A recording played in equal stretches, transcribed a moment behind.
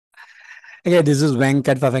Okay, this is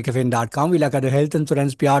Venkat for Venkafin.com. We look at the health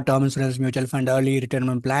insurance, PR term insurance, mutual fund, early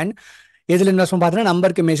retirement plan. இதில் investment பார்த்தீங்கன்னா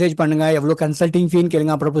நம்பருக்கு message பண்ணுங்க, எவ்வளோ consulting ஃபீன்னு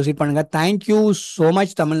கேளுங்க, அப்புறம் proceed பண்ணுங்க. Thank you so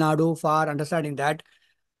much Tamil Nadu for understanding that.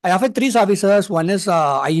 I offer three services. One is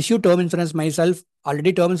I issue term insurance myself.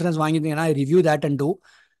 Already term insurance வாங்கியிருந்தீங்கன்னா I review that and do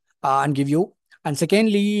and give you. And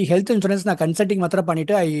secondly, health insurance நான் consulting மாத்திரம்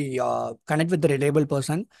பண்ணிட்டு I connect with the reliable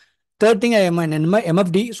person. Third thing, I am an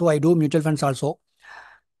MFD, so I do mutual funds also.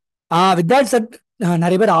 With that set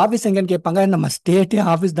நிறைய பேர் office எங்கன்னு கேட்பாங்க. நம்ம ஸ்டேட்டே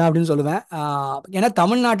office தான் அப்படின்னு சொல்லுவேன். ஏன்னா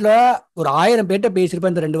தமிழ்நாட்டில் ஒரு 1000 பேர்கிட்ட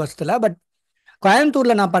பேசியிருப்பேன் இந்த 2 வருஷத்துல. பட்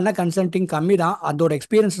கோயம்புத்தூர்ல நான் பண்ண கன்சல்டிங் கம்மி தான். அதோட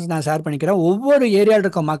எக்ஸ்பீரியன்ஸஸ் நான் ஷேர் பண்ணிக்கிறேன். ஒவ்வொரு ஏரியாவில்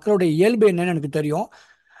இருக்க மக்களோட இயல்பு என்னன்னு எனக்கு தெரியும்.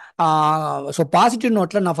 ஸோ பாசிட்டிவ்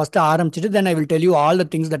நோட்ல நான் ஃபர்ஸ்ட் ஆரம்பிச்சுட்டு தென் I will tell you all the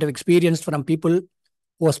things that have experience from people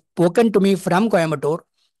was spoken to me from Coimbatore.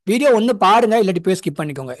 Video ஒன்று பாருங்க, இல்லாட்டி போய் ஸ்கிப்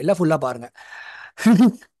பண்ணிக்கோங்க, இல்லை ஃபுல்லாக பாருங்க.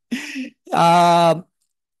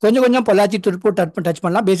 கொஞ்சம் கொஞ்சம் பொள்ளாச்சி திருப்பூர் டச்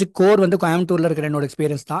பண்ணலாம். பேசிக் கோர் வந்து கோயம்புத்தூர்ல இருக்கிற என்னோட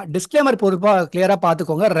எக்ஸ்பீரியன்ஸ் தான். டிஸ்க்ளைமர் பொறுப்பாக கிளியரா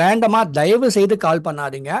பார்த்துக்கோங்க. ரேண்டமா தயவு செய்து கால்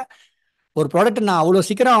பண்ணாதீங்க. ஒரு ப்ராடக்ட் நான் அவ்வளோ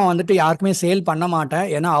சீக்கிரம் வந்துட்டு யாருக்குமே சேல் பண்ண மாட்டேன்.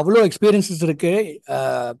 ஏன்னா அவ்வளோ எக்ஸ்பீரியன்சஸ் இருக்கு.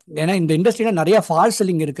 ஏன்னா இந்த இண்டஸ்ட்ரியில நிறைய ஃபால்ஸ்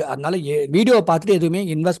செல்லிங் இருக்கு. அதனால வீடியோவை பார்த்துட்டு எதுவுமே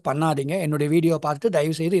இன்வெஸ்ட் பண்ணாதீங்க. என்னுடைய வீடியோவை பார்த்துட்டு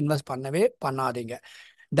தயவு செய்து இன்வெஸ்ட் பண்ணவே பண்ணாதீங்க.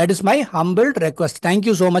 That is my humble request.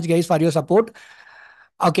 Thank you so much guys for your support.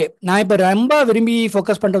 Okay, நான் இப்போ ரொம்ப விரும்பி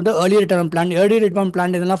ஃபோக்கஸ் பண்ணுறது early retirement plan. Early retirement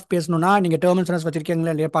plan இதெல்லாம் பேசணும்னா நீங்கள் டேர்ம் இன்சூரன்ஸ்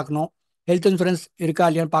வச்சிருக்கீங்களா இல்லையா பார்க்கணும். ஹெல்த் இன்சூரன்ஸ் இருக்கா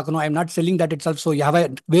இல்லையான்னு பார்க்கணும். I am not selling that it self. So you have a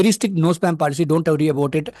very strict no spam policy. Don't worry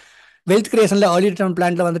about it. Wealth கிரியேஷனில் early return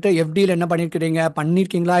பிளான்ல வந்துட்டு எஃப்டியில் என்ன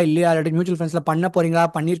பண்ணியிருக்கீங்களா இல்லையா, இல்லாட்டி மியூச்சுவல் ஃபண்ட்ஸில் பண்ண போறீங்களா,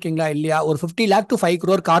 பண்ணியிருக்கீங்களா இல்லையா. ஒரு 50 lakh to 5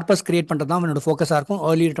 crore corpus create பண்ணுறது தான் என்னோட ஃபோக்கஸாக இருக்கும்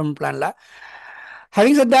ஏர்லி ரிட்டர்ன் பிளான்ல.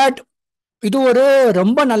 ஹேவிங் செட் தட், இது ஒரு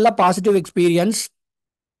ரொம்ப நல்ல positive experience.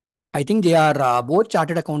 I think they are both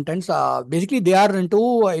chartered accountants. Basically, they are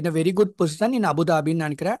in a very good position in Abu Dhabi.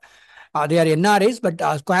 They are NRIs, but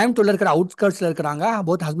கோயம்புத்தூர்ல இருக்கிற அவுட்ஸ்கர்ட்ஸ்ல இருக்கிறாங்க.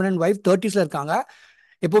 Both husband and wife 30s இருக்காங்க.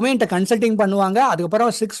 எப்பவுமே என்கிட்ட கன்சல்டிங் பண்ணுவாங்க.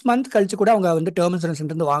 அதுக்கப்புறம் 6 months கழிச்சு கூட அவங்க வந்து டேர்ம் இன்சூரன்ஸ்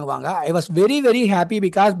இருந்து வாங்குவாங்க. I was very very happy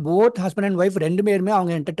because both husband and wife 2 பேருமே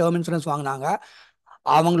அவங்க என்கிட்ட டேர்ம் இன்சூரன்ஸ் வாங்கினாங்க.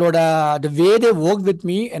 அவங்களோட த வே தே ஒர்க் வித்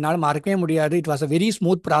மீ என்னால் மறக்கவே முடியாது. It was a very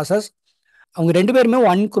smooth process. அவங்க 2 பேருமே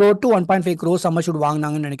 1 crore to 1.5 crore summer shoot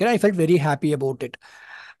வாங்கினாங்கன்னு நினைக்கிறேன். I felt very happy about it.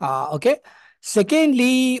 Okay, secondly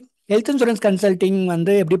health insurance consulting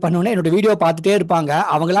வந்து எப்படி பண்ணுவோன்னா என்னோட வீடியோ பார்த்துட்டே இருப்பாங்க.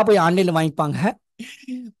 அவங்களா போய் ஆன்லைனில் வாங்கிப்பாங்க.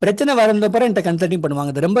 பிரச்சனை வரந்தப்பறம் என்கிட்ட கன்சல்டிங்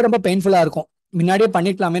பண்ணுவாங்க. அது ரொம்ப ரொம்ப பெயின்ஃபுல்லாக இருக்கும். முன்னாடியே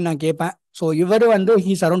பண்ணிக்கலாமே நான் கேட்பேன். ஸோ இவர் வந்து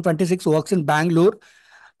he's around 26, works in Bangalore.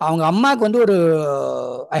 அவங்க அம்மாவுக்கு வந்து ஒரு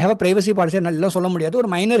I have a privacy policy நல்லா சொல்ல முடியாது. ஒரு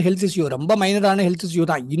மைனர் ஹெல்த் இஷ்யூ, ரொம்ப மைனரான ஹெல்த் இஷ்யூ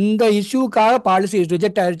தான். இந்த இஷ்யூக்காக பாலிசி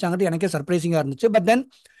ரிஜெக்ட் ஆயிடுச்சாங்கிறது எனக்கே சர்ப்ரைசிங்காக இருந்துச்சு. பட் தென்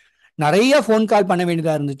நிறைய ஃபோன் கால் பண்ண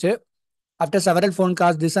வேண்டியதாக இருந்துச்சு. After several phone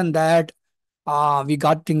calls this and that we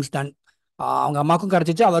got things ton. அவங்க அம்மாவுக்கும்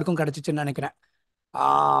கிடச்சிச்சு, அவருக்கும் கிடச்சிச்சுன்னு நினைக்கிறேன்.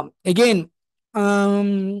 எகெயின்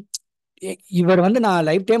இவர் வந்து நான்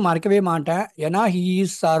லைஃப் டைம் மறக்கவே மாட்டேன். ஏன்னா ஹீ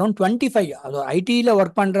இஸ் அரௌண்ட் 25. அது ஐடியில்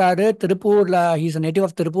ஒர்க் பண்ணுறாரு. திருப்பூரில் ஹீஸ் நேட்டிவ்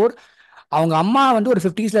ஆஃப் திருப்பூர். அவங்க அம்மா வந்து ஒரு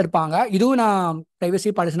 50s இருப்பாங்க. இதுவும் நான்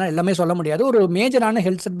பிரைவசி பாலிசினா எல்லாமே சொல்ல முடியாது. ஒரு மேஜரான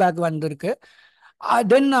ஹெல்த் செட் பேக் வந்திருக்கு.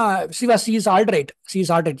 தென் C is all right. C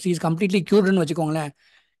is completely க்யூர்டுன்னு வச்சுக்கோங்களேன்.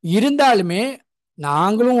 இருந்தாலுமே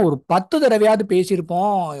நாங்களும் ஒரு 10 தடவையாவது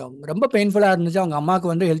பேசியிருப்போம். ரொம்ப பெயின்ஃபுல்லாக இருந்துச்சு. அவங்க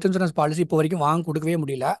அம்மாவுக்கு வந்து ஹெல்த் இன்சூரன்ஸ் பாலிசி இப்போ வரைக்கும் வாங்க கொடுக்கவே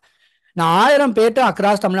முடியல. நான் 1000 பேர்ட்ட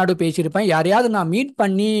அக்ராஸ் தமிழ்நாடு பேசியிருப்பேன். யாரையாவது நான் மீட்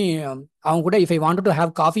பண்ணி அவங்க கூட if I want to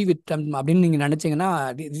have coffee with அப்படின்னு நீங்கள் நினச்சிங்கன்னா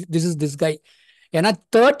திஸ் கை. ஏன்னா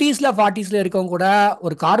 30s 40s இருக்கவங்க கூட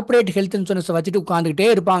ஒரு கார்பரேட் ஹெல்த் இன்சூரன்ஸ் வச்சுட்டு உட்காந்துக்கிட்டே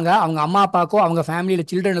இருப்பாங்க. அவங்க அம்மா அப்பாக்கோ அவங்க ஃபேமிலியில்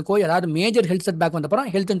சில்ட்ரனுக்கோ ஏதாவது major health set back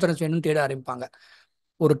வந்தப்பறம் health insurance வேணும்னு தேட ஆரம்பிப்பாங்க.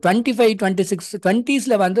 ஒரு 25, 26,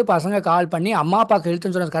 20s வந்து பசங்க கால் பண்ணி அம்மா அப்பாவுக்கு ஹெல்த்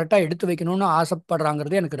இன்சூரன்ஸ் கரெக்டாக எடுத்து வைக்கணும்னு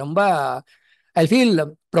ஆசைப்படுறாங்கிறது எனக்கு ரொம்ப I feel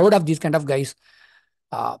proud of these kind of guys.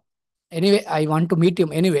 Anyway, I want to meet him.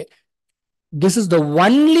 Anyway, this is the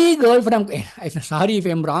only girl from, sorry if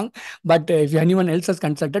I'm wrong, but if anyone else has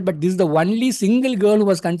consulted, but this is the only single girl who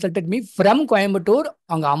has consulted me from Coimbatore.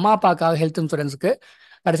 அவங்க அம்மா அப்பாக்காக health இன்சூரன்ஸுக்கு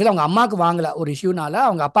கடைசியில் அவங்க அம்மாவுக்கு வாங்கல ஒரு இஷ்யூனால,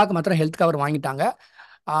 அவங்க அப்பாவுக்கு மாத்திரம் ஹெல்த் கவர் வாங்கிட்டாங்க.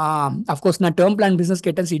 அஃப்கோர்ஸ் நான் டேர்ம் பிளான் பிஸ்னஸ்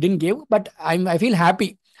கேட்டேன், C didn't give. But I feel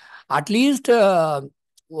happy. At least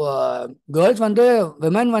girls வந்து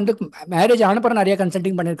விமன் வந்து மேரேஜ் ஆனப்பறம் நிறைய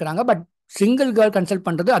கன்சல்டிங் பண்ணியிருக்கிறாங்க. பட் சிங்கிள் கேர்ள் கன்சல்ட்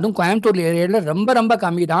பண்ணுறது அதுவும் கோயம்புத்தூர் ஏரியாவில் ரொம்ப ரொம்ப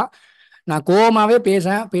கம்மி தான். நான் கோவமாகவே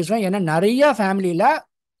பேசுவேன். ஏன்னா நிறைய ஃபேமிலியில்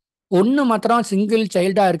ஒன்று மாத்திரம் சிங்கிள்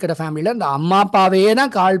சைல்டாக இருக்கிற ஃபேமிலியில் இந்த அம்மா அப்பாவே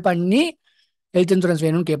தான் கால் பண்ணி ஹெல்த் இன்சூரன்ஸ்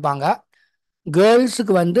வேணும்னு கேட்பாங்க.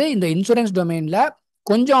 கேர்ள்ஸுக்கு வந்து இந்த இன்சூரன்ஸ் டொமைனில்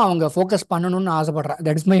கொஞ்சம் அவங்க ஃபோக்கஸ் பண்ணணும்னு ஆசைப்படுறேன்.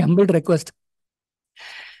 That is my humble request.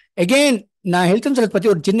 Again நான் ஹெல்த் இன்சூரன்ஸ் பற்றி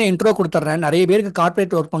ஒரு சின்ன இன்ட்ரோ கொடுத்துட்றேன். நிறைய பேருக்கு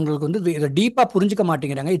கார்பரேட் ஒர்க் பண்ணுறதுக்கு வந்து இதை டீப்பாக புரிஞ்சிக்க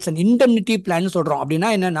மாட்டேங்கிறாங்க. இட்ஸ் அன் இண்டெம்னிட்டி பிளான் சொல்கிறோம். அப்படின்னா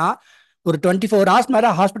என்னன்னா, ஒரு 24 hours மேலே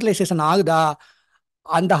ஹாஸ்பிட்டலைசேஷன் ஆகுதா,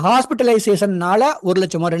 அந்த ஹாஸ்பிட்டலைசேஷன்னால 1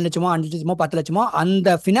 லட்சமோ 2 லட்சமோ 5 லட்சமோ 10 லட்சமோ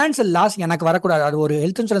அந்த ஃபினான்ஷியல் லாஸ் எனக்கு வரக்கூடாது. அது ஒரு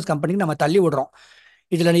ஹெல்த் இன்சூரன்ஸ் கம்பெனிக்கு நம்ம தள்ளி விடுறோம்.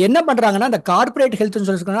 இதுல என்ன பண்றாங்கன்னா, இந்த கார்பரேட் ஹெல்த்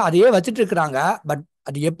இன்சூரன்ஸ் அதையே வச்சுட்டு இருக்கிறாங்க. பட்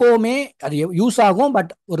அது எப்பவுமே அது யூஸ் ஆகும்.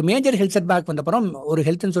 பட் ஒரு மேஜர் ஹெல்த் செட் பேக் வந்த அப்புறம் ஒரு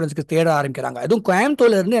ஹெல்த் இன்சூரன்ஸ்க்கு தேட ஆரம்பிக்கிறாங்க. அதுவும்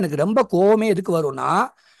கோயம்புத்தூர்ல இருந்து எனக்கு ரொம்ப கோவமே எதுக்கு வரும்னா,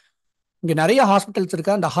 இங்க நிறைய ஹாஸ்பிட்டல்ஸ்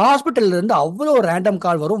இருக்கு. அந்த ஹாஸ்பிட்டல்ல இருந்து அவ்வளோ ரேண்டம்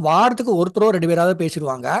கால் வரும். வாரத்துக்கு ஒருத்தரோ 2 பேராவது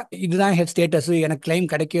பேசிடுவாங்க. இதுதான் ஹெல்த் ஸ்டேட்டஸ், எனக்கு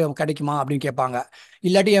கிளைம் கிடைக்குமா அப்படின்னு கேட்பாங்க.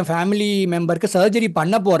 இல்லாட்டி என் ஃபேமிலி மெம்பருக்கு சர்ஜரி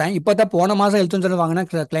பண்ண போறேன், இப்பதான் போன மாசம் ஹெல்த் இன்சூரன்ஸ் வாங்கினா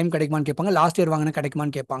கிளைம் கிடைக்குமான்னு கேட்பாங்க. லாஸ்ட் இயர் வாங்கினா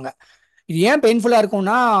கிடைக்குமான்னு கேட்பாங்க. இது ஏன் பெயின்ஃபுல்லா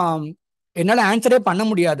இருக்கும்னா, என்னால ஆன்சரே பண்ண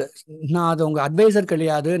முடியாது. நான் அது உங்க அட்வைசர்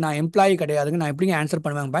கிடையாது, நான் எம்ப்ளாயி கிடையாதுங்க, நான் எப்படிங்க ஆன்சர்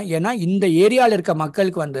பண்ணுவேன். ஏன்னா இந்த ஏரியாவில் இருக்க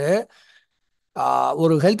மக்களுக்கு வந்து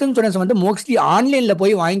ஒரு ஹெல்த் இன்சூரன்ஸ் வந்து மோஸ்ட்லி ஆன்லைன்ல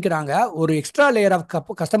போய் வாங்கிக்கிறாங்க. ஒரு extra layer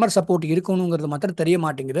of customer support இருக்கணுங்கிறது மாத்திரம் தெரிய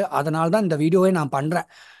மாட்டேங்குது. அதனால தான் இந்த வீடியோவை நான் பண்றேன்.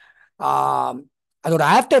 ஆஹ் அதோட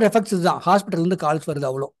ஆஃப்டர் எஃபெக்ட்ஸ் தான் ஹாஸ்பிட்டல் இருந்து கால்ஸ் வருது.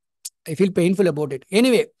 அவ்வளோ I feel painful about it.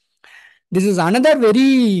 Anyway, this is another very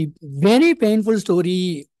very painful story.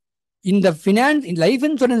 இந்த ஃபினான்ஸ் லைஃப்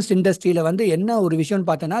இன்சூரன்ஸ் இண்டஸ்ட்ரியில வந்து என்ன ஒரு விஷயம்னு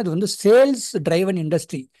பார்த்தோன்னா, அது வந்து சேல்ஸ் டிரைவன்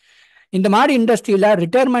இண்டஸ்ட்ரி. இந்த மாதிரி இண்டஸ்ட்ரியில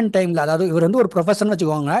ரிட்டையர்மெண்ட் டைம்ல, அதாவது இவர் வந்து ஒரு ப்ரொஃபஷன்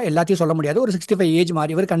வச்சுக்கோங்க, எல்லாத்தையும் சொல்ல முடியாது, ஒரு 65 ஏஜ்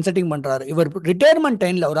மாதிரி இவர் கன்சல்டிங் பண்றாரு. இவர் ரிட்டையர்மெண்ட்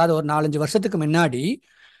டைம்ல, அதாவது ஒரு 4-5 வருஷத்துக்கு முன்னாடி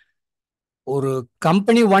ஒரு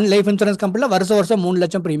கம்பெனி ஒன் லைஃப் இன்சூரன்ஸ் கம்பெனில வருஷம் வருஷம் 3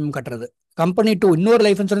 லட்சம் பிரீமியம் கட்டுறது. கம்பெனி டூ இன்னொரு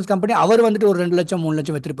லைஃப் இன்சூரன்ஸ் கம்பெனி, அவர் வந்துட்டு ஒரு 2 லட்சம் 3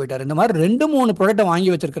 லட்சம் எடுத்துட்டு போயிட்டாரு. இந்த மாதிரி 2-3 ப்ராடக்ட்டை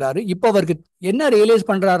வாங்கி வச்சிருக்காரு. இப்போ அவருக்கு என்ன ரியலைஸ்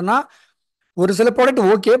பண்றாருன்னா, ஒரு சில ப்ராடக்ட்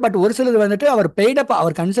ஓகே, பட் ஒரு சிலது வந்துட்டு அவர் பெய்டப்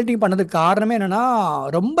அவர் கன்சல்டிங் பண்ணதுக்கு காரணமே என்னன்னா,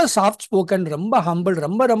 ரொம்ப சாஃப்ட் ஸ்போக்கன், ரொம்ப ஹம்பிள்,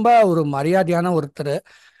 ரொம்ப ரொம்ப ஒரு மரியாதையான ஒருத்தர்.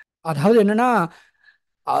 அதாவது என்னன்னா,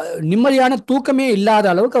 நிம்மதியான தூக்கமே இல்லாத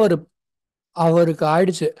அளவுக்கு அவருக்கு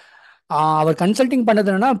ஆயிடுச்சு. அவர் கன்சல்டிங்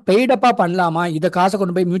பண்ணது என்னன்னா, பெய்டப்பா பண்ணலாமா, இதை காசை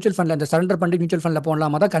கொண்டு போய் மியூச்சுவல் ஃபண்ட்ல இந்த சரண்டர் பண்ணி மியூச்சுவல் ஃபண்ட்ல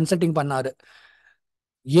போடலாமா தான் கன்சல்டிங் பண்ணாரு.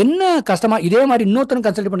 என்ன கஷ்டமா இதே மாதிரி இன்னொருத்தரும்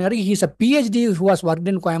கன்சல்ட் பண்ணாரு. He's a PhD who was work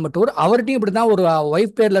in Coimbatore. அவர்கிட்டையும் இப்படி தான் ஒரு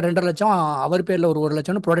ஒய்ஃப் பேர்ல 2.5 லட்சம், அவர் பேர்ல ஒரு 1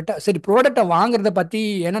 லட்சம் ப்ராடக்ட். சரி, ப்ராடக்ட்டை வாங்குறத பத்தி,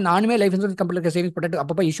 ஏன்னா நானுமே லைஃப் இன்சூரன்ஸ் கம்பெனிக்கு சேவிங்ஸ் ப்ராடக்ட்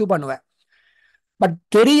அப்பப்போ இஷ்யூ பண்ணுவேன். பட்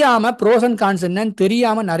தெரியாம ப்ரோஸ் அண்ட் கான்ஸ் என்னன்னு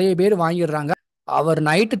தெரியாம நிறைய பேர் வாங்கிடுறாங்க. அவர்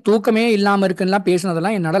நைட்டு தூக்கமே இல்லாம இருக்குன்னா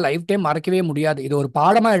பேசுனதெல்லாம் என்னால லைஃப் டைம் மறக்கவே முடியாது. இது ஒரு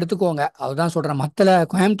பாடமா எடுத்துக்கோங்க. அதுதான் சொல்றேன். மத்தல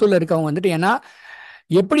கோயம்புத்தூர்ல இருக்கவங்க வந்துட்டு, ஏன்னா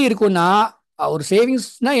எப்படி இருக்கும்னா, ஒரு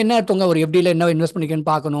சேவிங்ஸ்னா என்ன அர்த்தங்க, ஒரு எஃப்டியில் என்ன இன்வெஸ்ட் பண்ணிக்கன்னு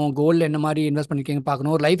பார்க்கணும், கோல்டில் என்ன மாதிரி இன்வெஸ்ட் பண்ணிக்கன்னு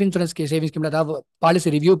பார்க்கணும், ஒரு லைஃப் இன்சூரன்ஸ் சேவிங்ஸ் ஸ்கீம்ல ஏதாவது பாலிசி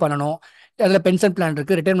ரிவ்யூ பண்ணணும், அதில் பென்ஷன் பிளான்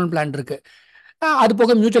இருக்கு, ரிட்டைர்மெண்ட் பிளான் இருக்கு, அது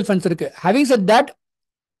போக மியூச்சுவல் ஃபண்ட்ஸ் இருக்கு. ஹேவிங் செட் தட்,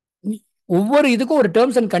 ஒவ்வொரு இதுக்கும் ஒரு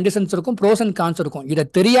டேர்ம்ஸ் அண்ட் கண்டிஷன்ஸ் இருக்கும், ப்ரோஸ் அண்ட் கான்ஸ் இருக்கும். இதை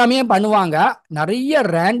தெரியாமே பண்ணுவாங்க. நிறைய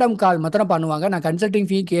ரேண்டம் கால் மாத்திரம் பண்ணுவாங்க. நான் கன்சல்டிங்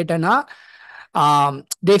ஃபீ கேட்டேன்னா,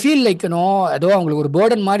 தே ஃபீல் லைக் நோ, ஏதோ அவங்களுக்கு ஒரு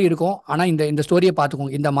பேர்டன் மாதிரி இருக்கும். ஆனால் இந்த இந்த ஸ்டோரியை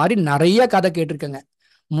பார்த்துக்கோங்க. இந்த மாதிரி நிறைய கதை கேட்டிருக்கேங்க.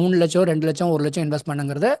 3 லட்சம் 2 லட்சம் 1 லட்சம் இன்வெஸ்ட்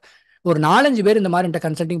பண்ணுங்கிறது ஒரு 4-5 பேர் இந்த மாதிரி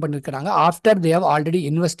கன்சல்டிங் பண்ணிருக்காங்க after they have already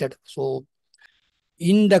invested. So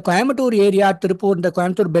இந்த கோயம்புத்தூர் ஏரியா, திருப்பூர், இந்த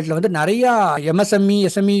கோயம்புத்தூர் பெல்ட்ல வந்து நிறைய எம்எஸ்எம்இ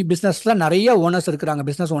எஸ்எம்இ பிசினஸ்ல நிறைய ஓனர்ஸ் இருக்கிறாங்க,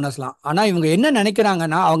 பிசினஸ் ஓனர்ஸ்லாம். ஆனா இவங்க என்ன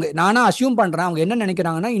நினைக்கிறாங்கன்னா, நானா அசியூம் பண்றேன், அவங்க என்ன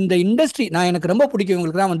நினைக்கிறாங்கன்னா, இந்த இண்டஸ்ட்ரி நான் எனக்கு ரொம்ப பிடிக்கும்,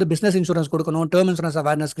 இவங்களுக்கு தான் வந்து பிசினஸ் இன்சூரன்ஸ் கொடுக்கணும், டேர்ம் இன்சூரன்ஸ்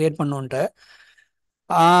அவேர்னஸ் கிரியேட் பண்ணணும்ட்டு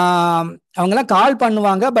அவங்கெல்லாம் கால்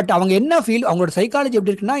பண்ணுவாங்க. பட் அவங்க என்ன ஃபீல், அவங்களோட சைக்காலஜி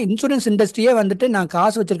எப்படி இருக்குன்னா, இன்சூரன்ஸ் இண்டஸ்ட்ரியே வந்துட்டு நான்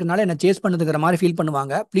காசு வச்சிருக்கனால என்ன சேஸ் பண்ணுதுங்கிற மாதிரி ஃபீல்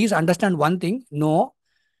பண்ணுவாங்க. Please understand one thing, no,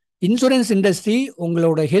 insurance industry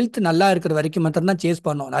உங்களோட ஹெல்த் நல்லா இருக்கிற வரைக்கும் மட்டும் தான் சேஸ்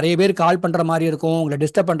பண்ணும். நிறைய பேர் கால் பண்ற மாதிரி இருக்கும், உங்களை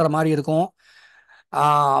டிஸ்டர்ப் பண்ற மாதிரி இருக்கும்.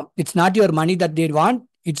 It's not your money that they want,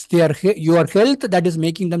 it's your health that is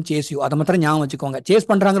making them chase you. அதை மாத்திரம் ஞாபகம் வச்சுக்கோங்க. சேஸ்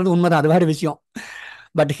பண்றாங்கிறது உண்மைதான், அது வேற விஷயம்.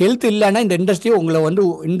 பட் ஹெல்த் இல்லைன்னா இந்த இண்டஸ்ட்ரி உங்களை வந்து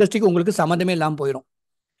இண்டஸ்ட்ரிக்கு உங்களுக்கு சம்மந்தமே இல்லாமல் போயிடும்.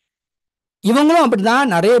 இவங்களும் அப்படிதான்.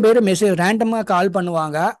 நிறைய பேர் மெசேஜ் ரேண்டமா கால்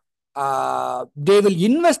பண்ணுவாங்க. They will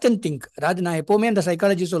invest and think. அதாவது நான் எப்பவுமே அந்த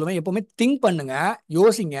சைக்காலஜி சொல்லுவேன், எப்பவுமே திங்க் பண்ணுங்க,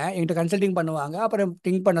 யோசிங்க. என்கிட்ட கன்சல்டிங் பண்ணுவாங்க, அப்புறம்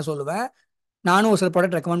திங்க் பண்ண சொல்லுவேன். நானும் ஒரு சில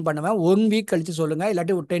ப்ராடக்ட் ரெக்கமெண்ட் பண்ணுவேன். 1 வீக் கழிச்சு சொல்லுங்க,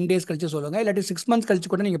 இல்லாட்டி ஒரு 10 days கழிச்சு சொல்லுங்க, இல்லாட்டி 6 months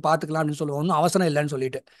கழிச்சு கூட நீங்க பாத்துக்கலாம் அப்படின்னு சொல்லுவோம். ஒன்றும் அவசரம் இல்லைன்னு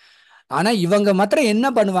சொல்லிட்டு. ஆனா இவங்க மாத்திரம்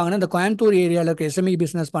என்ன பண்ணுவாங்கன்னா, இந்த கோயம்புத்தூர் ஏரியால இருக்க எஸ்எம்இ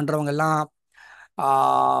பிசினஸ் பண்றவங்க எல்லாம்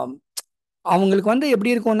அவங்களுக்கு வந்து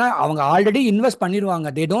எப்படி இருக்கும்னா, அவங்க ஆல்ரெடி இன்வெஸ்ட் பண்ணிடுவாங்க.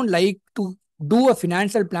 They don't like to two a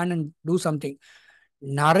financial plan and do something.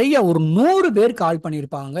 நிறைய ஒரு 100 பேர் கால்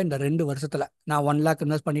பண்ணியிருப்பாங்க இந்த 2 வருஷத்துல. நான் 1 lakh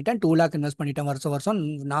இன்வெஸ்ட் பண்ணிட்டேன், 2 lakh இன்வெஸ்ட் பண்ணிட்டேன், வருஷம் வருஷம்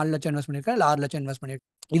 4 லட்சம் இன்வெஸ்ட் பண்ணிருக்கேன், 6 லட்சம் இன்வெஸ்ட் பண்ணிருக்கேன்.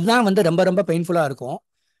 இதுதான் வந்து ரொம்ப ரொம்ப பெயின்ஃபுல்லா இருக்கும்.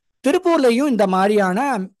 திருப்பூர்லயும் இந்த மாதிரியான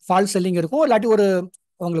ஃபால்ஸ் செல்லிங் இருக்கும். இல்லாட்டி ஒரு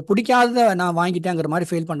அவங்களுக்கு பிடிக்காத நான் வாங்கிட்டேங்கிற மாதிரி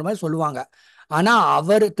ஃபீல் பண்ற மாதிரி சொல்லுவாங்க. ஆனா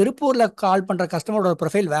அவர் திருப்பூர்ல கால் பண்ற கஸ்டமரோட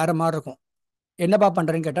ப்ரொஃபைல் வேற மாதிரி இருக்கும். என்னப்பா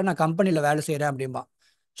பண்றேன்னு கேட்டா, நான் கம்பெனில வேலை செய்யறேன் அப்படின்பா.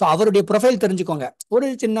 ஸோ அவருடைய ப்ரொஃபைல் தெரிஞ்சுக்கோங்க. ஒரு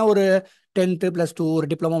சின்ன ஒரு 10th +2 ஒரு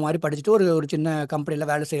டிப்ளமோ மாதிரி படிச்சுட்டு ஒரு ஒரு சின்ன கம்பெனியில்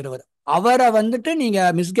வேலை செய்கிறவர். அவரை வந்துட்டு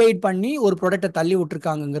நீங்கள் மிஸ்கைட் பண்ணி ஒரு ப்ராடக்ட்டை தள்ளி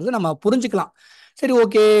விட்டுருக்காங்கிறது நம்ம புரிஞ்சுக்கலாம். சரி,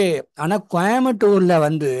 ஓகே. ஆனால் கோயம்புத்தூரில்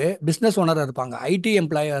வந்து பிஸ்னஸ் ஓனராக இருப்பாங்க, ஐடி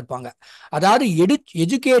எம்ப்ளாயாக இருப்பாங்க. அதாவது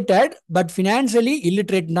எஜுகேட்டட் பட் ஃபினான்ஷியலி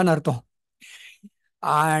இல்லிட்ரேட் தான் அர்த்தம்.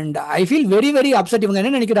 And I feel very very upset. இவங்க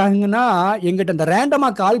என்ன நினைக்கிறாங்கன்னா, எங்கிட்ட இந்த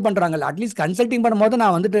ரேண்டமாக கால் பண்ணுறாங்கல்ல, அட்லீஸ்ட் கன்சல்டிங் பண்ணும்போது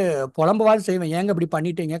நான் வந்துட்டு புலம்பவாது செய்வேன், ஏங்க இப்படி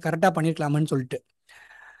பண்ணிட்டீங்க, கரெக்டாக பண்ணியிருக்கலாமான்னு சொல்லிட்டு.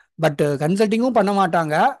 பட் கன்சல்டிங்கும் பண்ண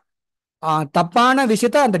மாட்டாங்க. தப்பான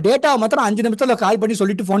விஷயத்த அந்த டேட்டாவை மாத்திரம் 5 நிமிஷத்துல கால் பண்ணி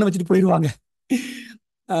சொல்லிட்டு போனை வச்சுட்டு போயிடுவாங்க.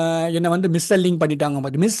 என்னை வந்து மிஸ் செல்லிங்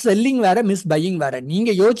பண்ணிட்டாங்க. மிஸ் செல்லிங் வேற, மிஸ் பையிங் வேற.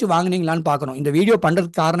 நீங்க யோசிச்சு வாங்குனீங்களான்னு பார்க்கணும். இந்த வீடியோ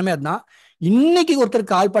பண்றதுக்கு காரணமே அதுதான். இன்னைக்கு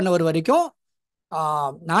ஒருத்தர் கால் பண்ணவர் வரைக்கும்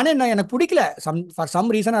நானே எனக்கு பிடிக்கல, ஃபார் சம்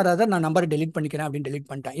ரீசன் அதாவது நான் நம்பரை டெலிட் பண்ணிக்கிறேன் அப்படின்னு டெலிட்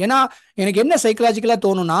பண்ணிட்டேன். ஏன்னா எனக்கு என்ன சைக்கலாஜிக்கலா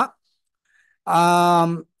தோணும்னா,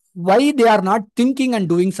 வை they are not thinking and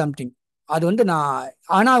doing something. அது வந்து நான்,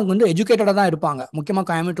 ஆனால் அவங்க வந்து எஜுகேட்டடாக தான் இருப்பாங்க. முக்கியமாக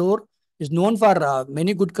Coimbatore is known for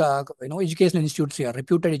many good education institutes here,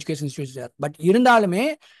 reputed education institutes here. But இருந்தாலுமே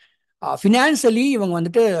ஃபினான்ஷியலி இவங்க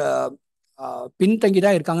வந்துட்டு பின்தங்கி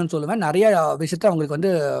தான் இருக்காங்கன்னு சொல்லுவேன். நிறைய விஷயத்த அவங்களுக்கு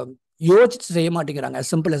வந்து யோசிச்சு செய்ய மாட்டேங்கிறாங்க.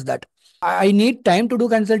 Simple as that. I need time to two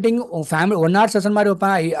consulting. Family 1 hour session மாதிரி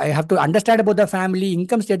வைப்பேன். I have to understand about the family,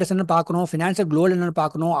 income status என்ன பார்க்கணும், ஃபினான்ஷியல் க்ளோல் என்னன்னு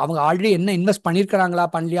பார்க்கணும், அவங்க ஆல்ரெடி என்ன இன்வெஸ்ட் பண்ணியிருக்காங்களா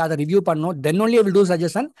பண்ணலையா அதை ரிவ்யூ பண்ணணும். Then only I will do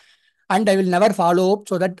suggestion and I will never follow up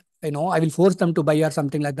so that I will force them to by or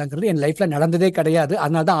something like தாங்கிறது என் லைஃப்ல நடந்ததே கிடையாது.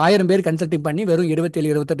 அதனால தான் 1000 பேர் கன்சல்டிங் பண்ணி வெறும்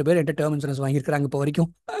 27-28 பேர் என்கிட்ட டேர்ம் இன்சூரன்ஸ் வாங்கியிருக்காங்க இப்போ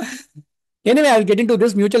வரைக்கும். Anyway, I will get into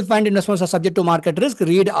this. Mutual fund investments are subject to market risk.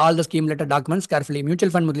 Read all the scheme letter documents carefully.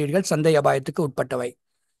 Mutual fund முதலீடுகள் சந்தை அபாயத்துக்கு உட்பட்டவை.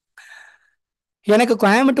 எனக்கு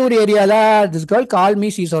கோயம்புத்தூர் ஏரியாவில் this girl call me,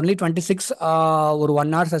 she's only 26. ஒரு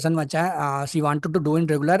 1 hour session வச்சேன். She wanted to two in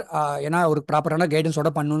regular. ஏன்னா ஒரு ப்ராப்பரான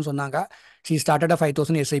கைடன்ஸோட பண்ணணும்னு சொன்னாங்க. She started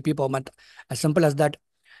 5,000 SIP per month. as simple as that.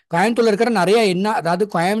 கோயம்புத்தூர்ல இருக்கிற நிறைய அதாவது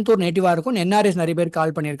கோயம்புத்தூர் நேட்டிவா இருக்கும் என்ஆர்எஸ் நிறைய பேர்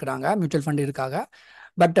கால் பண்ணியிருக்கிறாங்க மியூச்சுவல் ஃபண்ட் இருக்காங்க.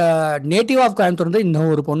 பட் நேட்டிவ் ஆஃப் கோயம்புத்தூர் வந்து இந்த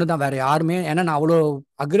ஒரு பொண்ணு தான், வேற யாருமே. ஏன்னா நான் அவ்வளோ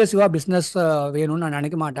அக்ரெசிவா பிஸ்னஸ் வேணும்னு நான்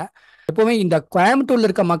நினைக்க மாட்டேன். எப்பவுமே இந்த கோயம்புத்தூர்ல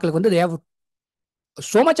இருக்க மக்களுக்கு வந்து Dev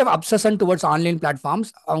so much of obsession towards online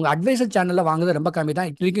platforms. அவங்க அட்வைசர் சேனல்ல வாங்குறது ரொம்ப கம்மி தான்.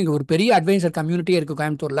 இட்லிக்கு இங்கே ஒரு பெரிய அட்வைசர் கம்யூனிட்டியே இருக்கு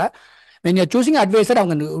கோயம்புத்தூர்ல. when you're choosing advisor,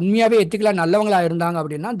 அவங்க உண்மையாவே எத்திக்கலா நல்லவங்களா இருந்தாங்க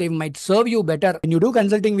அப்படின்னா they might serve you better. when you do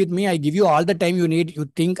consulting with me, I give you all the time you need, you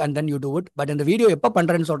think and then you do it. But இந்த video எப்போ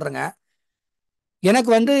பண்றேன்னு சொல்றேங்க. எனக்கு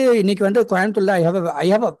வந்து இன்னைக்கு வந்து கோயம்புத்தூர்ல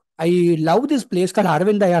I love this place call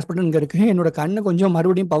Aravind I hospital இங்கே இருக்கு. என்னோட கண்ணு கொஞ்சம்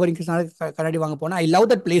மறுபடியும் பவர் இன்க்ரீஸ் கண்ணாடி வாங்க போனேன். I love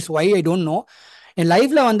that place. Why I don't know. என்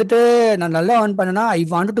லைஃப்ல வந்துட்டு நான் நல்லா ஏர்ன் பண்ணேன்னா I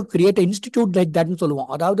want to create institute like தட்னு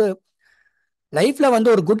சொல்லுவோம். அதாவது லைஃப்ல வந்து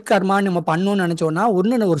ஒரு குட் கர்மான்னு நம்ம பண்ணணும்னு நினைச்சோம்னா,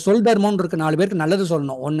 ஒன்று ஒரு சொல் தர்மம்னு இருக்கு, 4 பேருக்கு நல்லது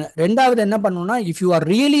சொல்லணும். ஒன்று. ரெண்டாவது என்ன பண்ணணும்னா, if you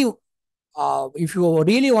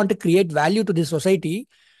really want to create value to the society,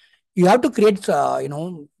 you have to create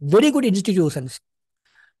very good institutions.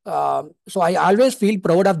 So I always feel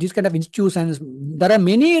proud of these kind of institutions. There are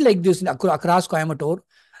many like this across Coimbatore.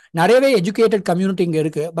 நிறையவே educated community இங்கே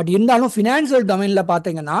இருக்கு. But இருந்தாலும் financial டொமைனில்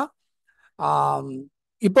பார்த்தீங்கன்னா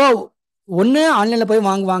இப்போ ஒன்று ஆன்லைனில் போய்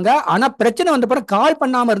வாங்குவாங்க. ஆனால் பிரச்சனை வந்த பிறகு கால்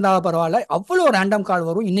பண்ணாமல் இருந்தால் பரவாயில்ல, அவ்வளோ ரேண்டம் கால்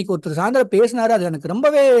வரும். இன்னைக்கு ஒருத்தர் சாயந்தரம் பேசினாரு, அது எனக்கு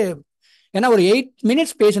ரொம்பவே, ஏன்னா ஒரு 8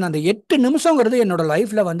 minutes பேசினேன். அந்த 8 நிமிஷங்கிறது என்னோட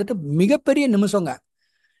லைஃப்ல வந்துட்டு மிகப்பெரிய நிமிஷங்க.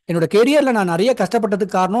 என்னோட கெரியர்ல நான் நிறைய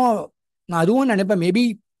கஷ்டப்பட்டதுக்கு காரணம், நான் அதுவும் நினைப்பேன், மேபி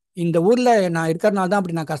இந்த ஊர்ல நான் இருக்கிறதுனால தான்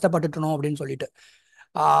அப்படி நான் கஷ்டப்பட்டுட்டணும் அப்படின்னு சொல்லிட்டு.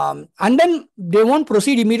 And then they won't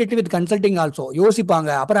proceed immediately with consulting also. யோசிப்பாங்க.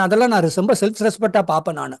 அப்புறம் அதெல்லாம் நான் ரொம்ப செல்ஃப் ரெஸ்பெக்டா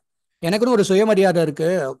பார்ப்பேன். நான் எனக்குன்னு ஒரு சுயமரியாதை இருக்கு.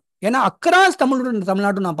 ஏன்னா அக்ராஸ்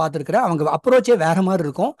தமிழ்நாடு நான் பார்த்துருக்கிறேன். அவங்க அப்ரோச்சே வேற மாதிரி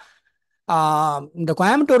இருக்கும். இந்த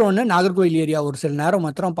கோயம்புத்தூர் ஒன்று, நாகர்கோவில் ஏரியா ஒரு சில நேரம்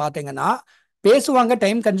மாத்திரம் பார்த்தீங்கன்னா பேசுவாங்க,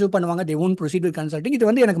 டைம் கன்சியூம் பண்ணுவாங்க. They won't proceed with consulting. இது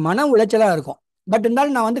வந்து எனக்கு மன உளைச்சலாக இருக்கும். பட்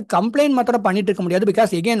இருந்தாலும் நான் வந்து கம்ப்ளைண்ட் மாத்திரம் பண்ணிட்டு இருக்க முடியாது.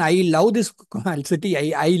 Because again I love this city.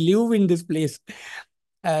 I live in this place.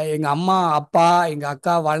 எங்க அம்மா அப்பா எங்க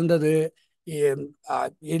அக்கா வாழ்ந்தது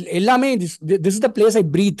எல்லாமே this is the place I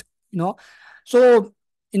breath you know. So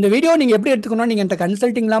இந்த வீடியோ நீங்க எப்படி எடுத்துக்கணும், நீங்க இந்த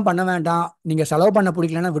கன்சல்டிங்லாம் பண்ண வேண்டாம், நீங்க செலவு பண்ண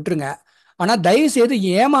பிடிக்கலன்னா விட்டுருங்க. ஆனா தயவு செய்து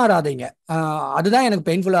ஏமாறாதீங்க. அதுதான் எனக்கு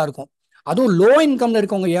பெயின்ஃபுல்லா இருக்கும். அதுவும் லோ இன்கம்ல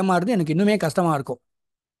இருக்கவங்க ஏமாறுறது எனக்கு இன்னுமே கஷ்டமா இருக்கும்.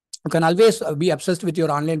 You can always be obsessed with your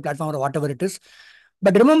online platform or whatever it is.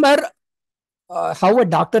 But remember how a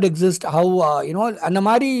doctor exists, how அந்த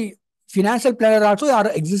மாதிரி financial planner also are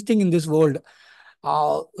existing in this world.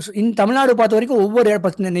 Tamil Nadu பார்த்த வரைக்கும் ஒவ்வொரு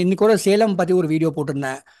இன்னைக்கு கூட சேலம் பற்றி ஒரு வீடியோ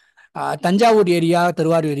போட்டிருந்தேன். தஞ்சாவூர் ஏரியா,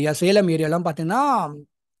 திருவாரூர் ஏரியா, சேலம் ஏரியாலாம் பார்த்தீங்கன்னா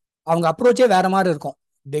அவங்க அப்ரோச்சே வேற மாதிரி இருக்கும்.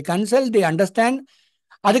 தே கன்சல்ட், தே அண்டர்ஸ்டாண்ட்.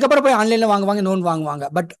 அதுக்கப்புறம் போய் ஆன்லைனில் வாங்குவாங்க, நோன் வாங்குவாங்க.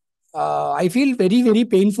 But I feel very very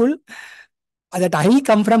painful that I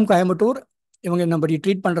come from Coimbatore. இவங்க என்ன படி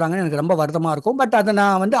ட்ரீட் பண்ணுறாங்கன்னு எனக்கு ரொம்ப வருத்தமாக இருக்கும். பட் அதை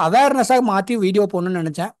நான் வந்து அவேர்னஸாக மாற்றி வீடியோ போடணும்னு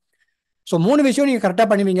நினச்சேன். ஸோ 3 விஷயம் நீங்கள் கரெக்டாக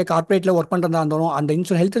பண்ணுவீங்க. கார்ப்பரேட்டில் ஒர்க் பண்ணுறதா இருந்தாலும்,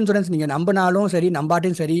 அந்த ஹெல்த் இன்சூரன்ஸ் நீங்கள் நம்பினாலும் சரி,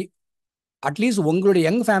 நம்பாட்டியும் சரி, அட்லீஸ்ட் உங்களுடைய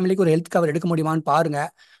யங் ஃபேமிலிக்கு ஒரு ஹெல்த் கவர் எடுக்க முடியுமான்னு பாருங்க.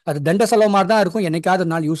 அது தண்ட செலவு மாதிரி தான் இருக்கும், என்னைக்காவது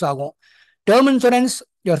ஒரு நாள் யூஸ் ஆகும். Term insurance,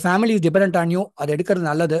 your family is depend on you, அது எடுக்கிறது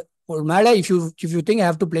நல்லது. ஒரு மேலே if you think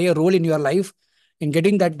have to play a role in your life in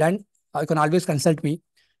getting that ton, I can always consult me.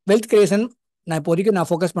 Wealth creation நான் இப்போதைக்கு நான்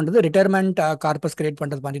focus பண்ணுறது retirement corpus create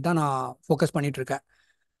பண்ணுறது பண்ணி தான் நான் ஃபோக்கஸ் பண்ணிட்டு இருக்கேன்.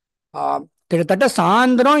 கிட்டத்தட்ட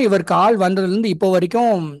சாயந்தரம் இவர் கால் வந்ததுலேருந்து இப்போ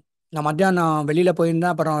வரைக்கும் நான் மத்தியானம் வெளியில்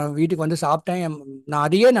போயிருந்தேன், அப்புறம் வீட்டுக்கு வந்து சாப்பிட்டேன். நான்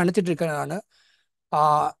அதையே நினச்சிட்டு இருக்கேன் நான்.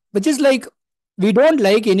 Which is like, we don't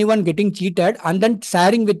like anyone getting cheated and then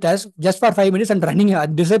sharing with us just for 5 minutes and running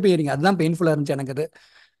disappearing. அதுதான் பெயின்ஃபுல்லாக இருந்துச்சு எனக்கு. அது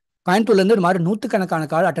கோயம்புத்தூர்லேருந்து ஒரு மாதிரி நூற்றுக்கணக்கான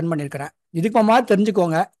கால் அட்டன் பண்ணியிருக்கிறேன். இதுக்கு மாதிரி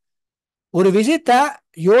தெரிஞ்சுக்கோங்க, ஒரு விஷயத்த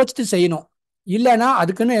யோசிச்சு செய்யணும். இல்லைன்னா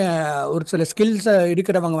அதுக்குன்னு ஒரு சில ஸ்கில்ஸ்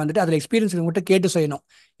இருக்கிறவங்க வந்துட்டு அதில் எக்ஸ்பீரியன்ஸ் மட்டும் கேட்டு செய்யணும்.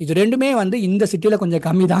 இது ரெண்டுமே வந்து இந்த சிட்டியில் கொஞ்சம்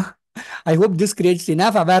கம்மி தான். I hope this creates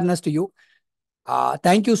enough awareness to you.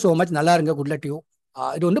 Thank you so much. நல்லா இருங்க. Good luck you.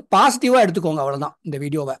 இது வந்து பாசிட்டிவாக எடுத்துக்கோங்க, அவ்வளோதான் இந்த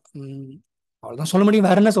வீடியோவை. அவ்வளோதான் சொல்ல முடியும்,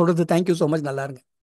 வேற என்ன சொல்றது. Thank you so much. நல்லா இருங்க.